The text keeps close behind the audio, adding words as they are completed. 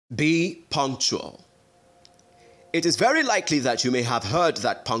Be punctual. It is very likely that you may have heard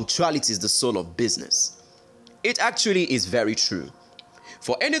that punctuality is the soul of business. It actually is very true.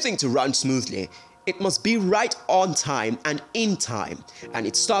 For anything to run smoothly, it must be right on time and in time, and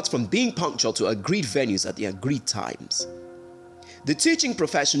it starts from being punctual to agreed venues at the agreed times. The teaching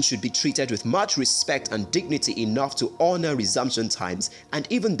profession should be treated with much respect and dignity enough to honor resumption times and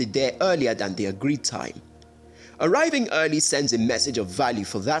even be there earlier than the agreed time. Arriving early sends a message of value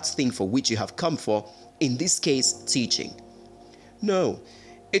for that thing for which you have come for, in this case, teaching. No,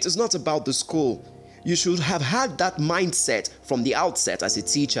 it is not about the school. You should have had that mindset from the outset as a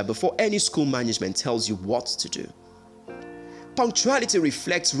teacher before any school management tells you what to do. Punctuality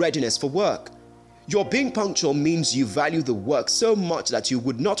reflects readiness for work. Your being punctual means you value the work so much that you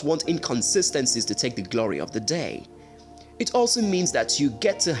would not want inconsistencies to take the glory of the day. It also means that you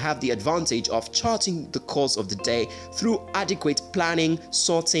get to have the advantage of charting the course of the day through adequate planning,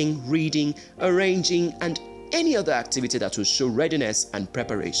 sorting, reading, arranging, and any other activity that will show readiness and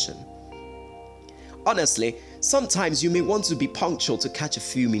preparation. Honestly, sometimes you may want to be punctual to catch a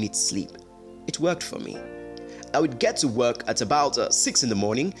few minutes sleep. It worked for me. I would get to work at about 6 in the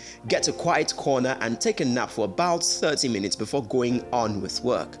morning, get a quiet corner and take a nap for about 30 minutes before going on with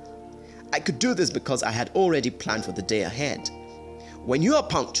work. I could do this because I had already planned for the day ahead. When you are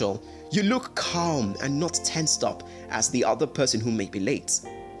punctual, you look calm and not tensed up as the other person who may be late.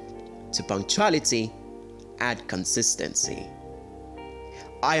 To punctuality, add consistency.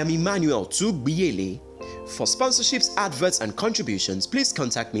 I am Emmanuel Tugbiyele. For sponsorships, adverts, and contributions, please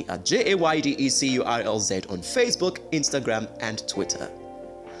contact me at JAYDECURLZ on Facebook, Instagram, and Twitter.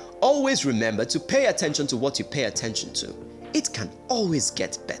 Always remember to pay attention to what you pay attention to. It can always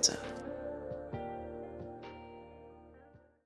get better.